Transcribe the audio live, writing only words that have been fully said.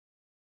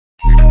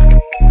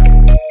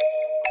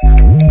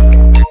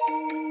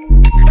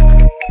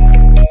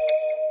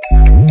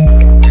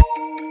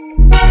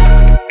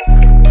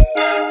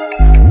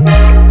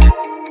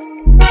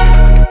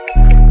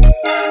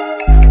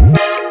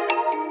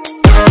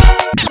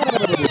Hi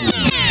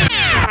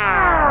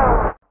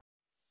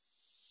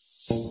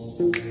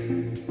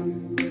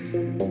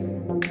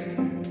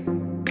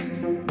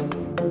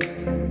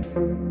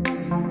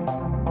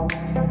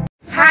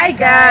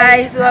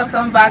guys,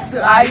 welcome back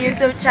to our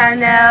YouTube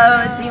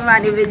channel, the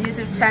Manivid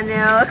YouTube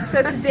channel.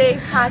 So today,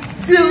 part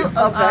 2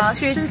 of our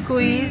street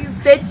quiz.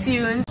 Stay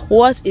tuned.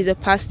 What is the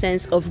past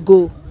tense of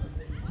go?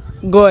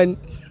 Gone.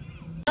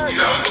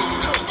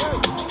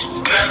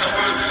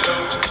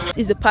 What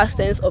is the past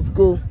tense of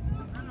go?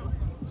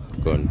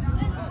 Gone.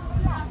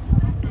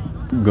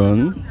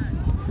 Gone.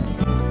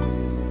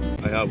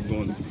 I have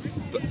gone.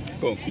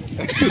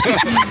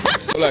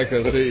 All I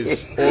can say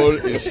is all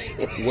is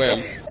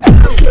well.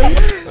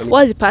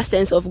 What is the past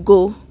tense of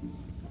go?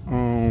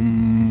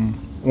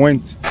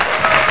 Went.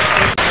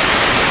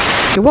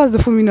 What's the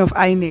full meaning of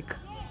INEC?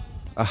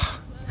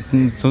 It's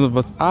something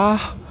about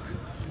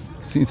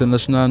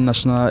International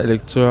National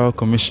Electoral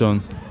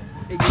Commission.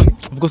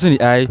 I've forgotten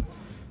the I.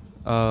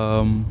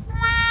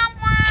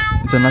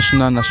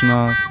 International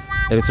National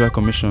Electoral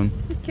Commission.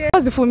 Okay.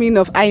 What's the full meaning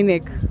of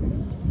INEC?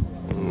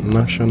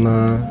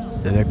 National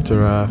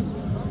Electoral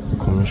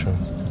Commission.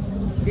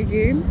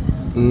 Again?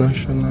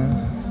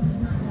 National.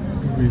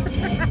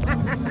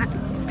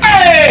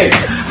 Hey!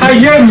 I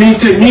hear me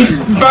to me.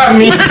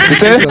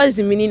 What is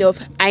the meaning of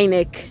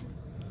INEC?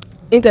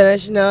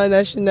 International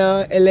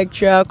National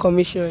Electoral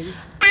Commission.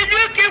 Will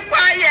you keep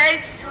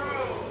quiet?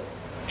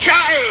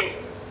 Chai!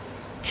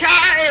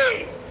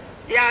 Chai!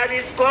 There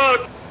is God.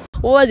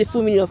 What was the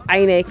full meaning of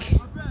INEC?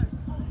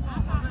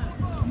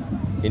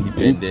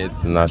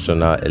 Independent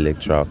National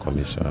Electoral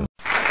Commission.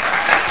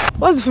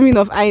 What's the full meaning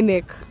of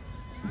INEC?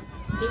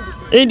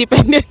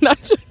 Independent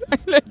National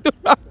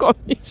Electoral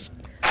Commission.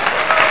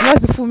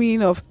 What's the full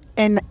meaning of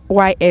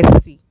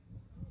NYSC?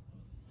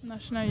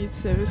 National Youth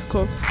Service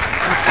Corps.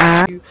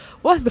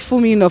 What's the full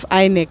meaning of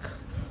INEC?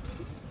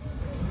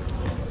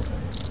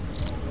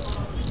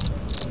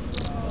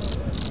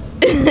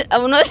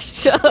 I'm not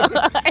sure.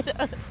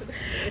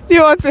 Do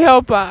you want to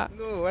help her?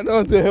 No, I don't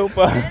want to help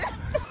her.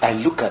 I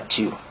look at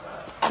you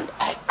and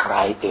I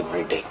cry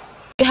every day.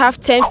 You have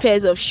 10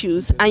 pairs of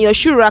shoes and your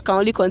shoe rack can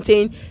only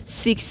contain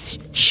 6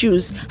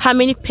 shoes. How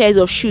many pairs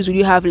of shoes will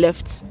you have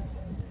left?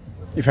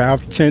 If I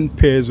have 10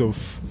 pairs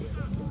of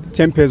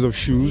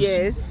shoes,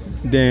 Yes.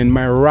 then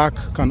my rack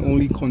can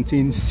only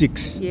contain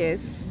 6.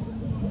 Yes.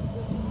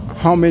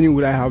 How many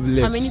would I have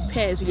left? How many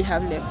pairs will you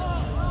have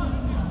left?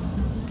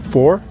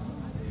 4.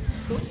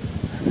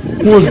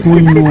 What's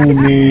going on,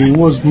 man?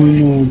 What's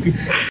going on?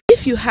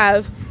 If you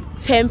have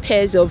 10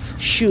 pairs of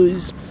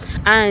shoes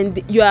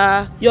and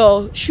your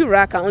shoe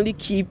rack can only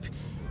keep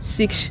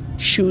 6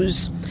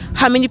 shoes,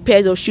 how many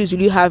pairs of shoes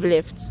will you have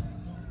left?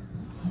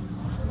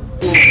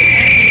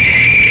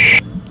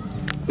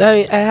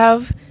 I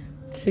have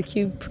to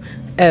keep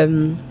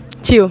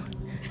chill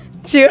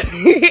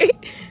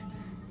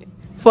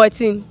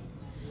 14.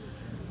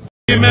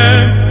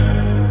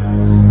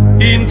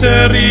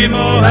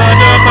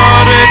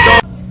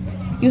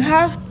 You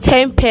have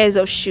 10 pairs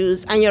of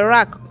shoes and your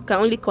rack can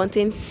only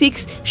contain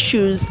 6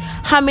 shoes.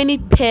 How many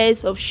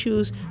pairs of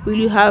shoes will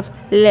you have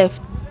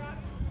left?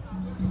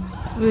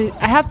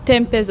 I have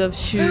 10 pairs of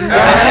shoes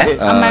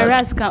and my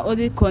rack can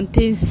only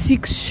contain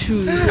 6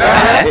 shoes.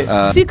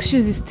 6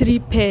 shoes is 3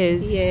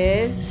 pairs.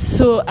 Yes.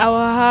 So I will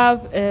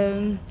have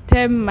 10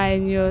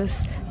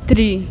 minus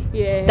 3.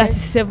 Yes. That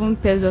is 7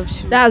 pairs of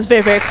shoes. That's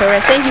very, very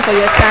correct. Thank you for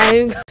your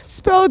time.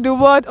 Spell the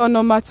word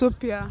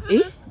onomatopoeia.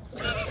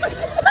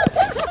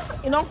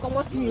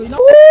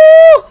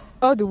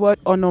 Spell the word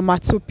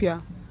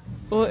onomatopoeia.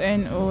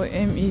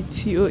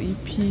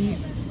 ONOMATOPOEIE.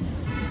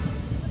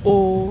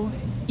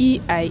 This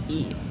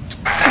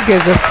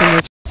guy's just too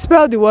much.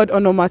 Spell the word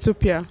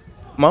onomatopoeia.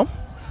 Mom?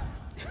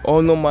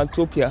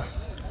 Onomatopoeia.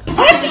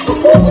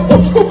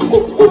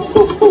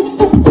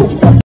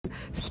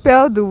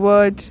 Spell the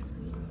word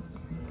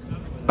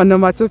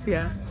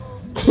onomatopoeia.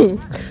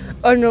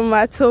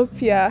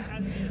 Onomatopoeia.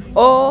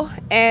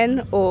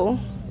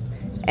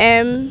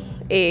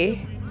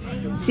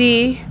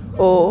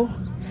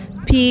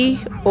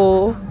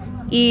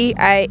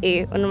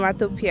 ONOMATOPOEIA.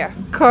 Onomatopoeia.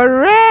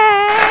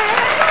 Correct.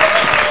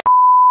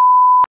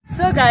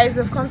 So guys,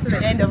 we've come to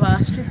the end of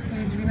our street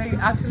quiz. We know you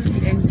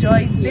absolutely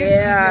enjoyed this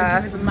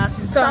video. Give it a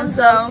massive thumbs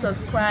up,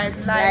 subscribe,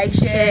 like,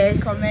 share,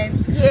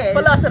 comment. Yes.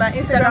 Follow us on our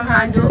Instagram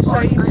handle, show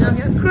you on your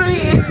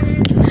screen.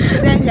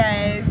 Then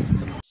guys.